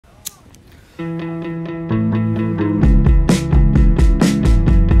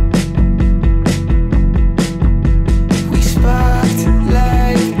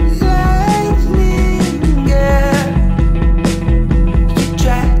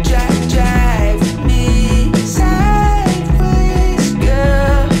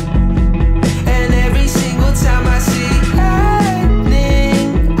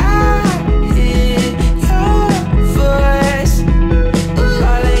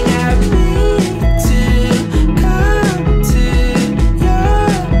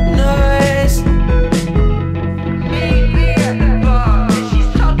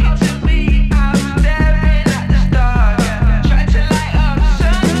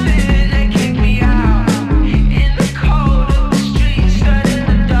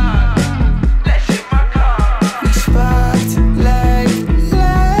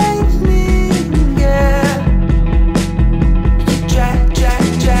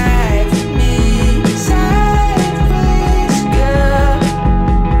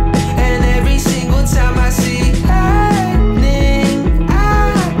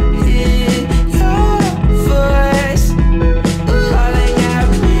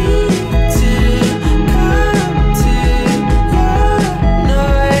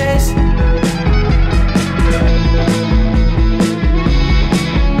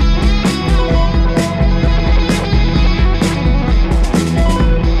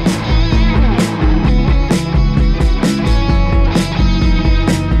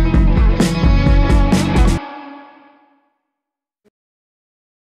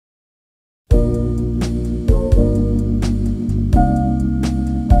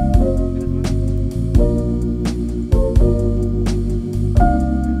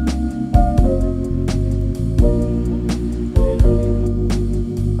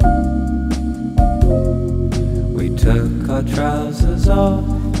trousers off,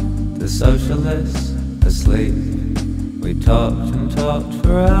 the socialists asleep. We talked and talked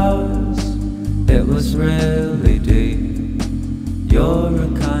for hours, it was really deep. You're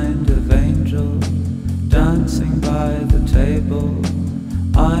a kind of angel, dancing by the table.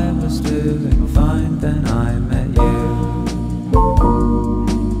 I was doing fine, then I met you.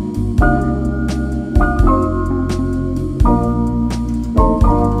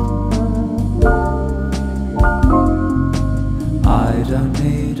 I don't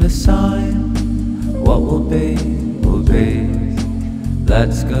need a sign, what will be, will be.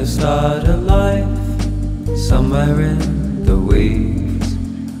 Let's go start a life, somewhere in the weeds.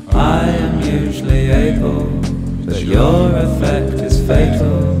 I am usually able, but your effect is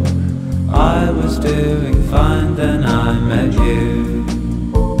fatal. I was doing fine, then I met you.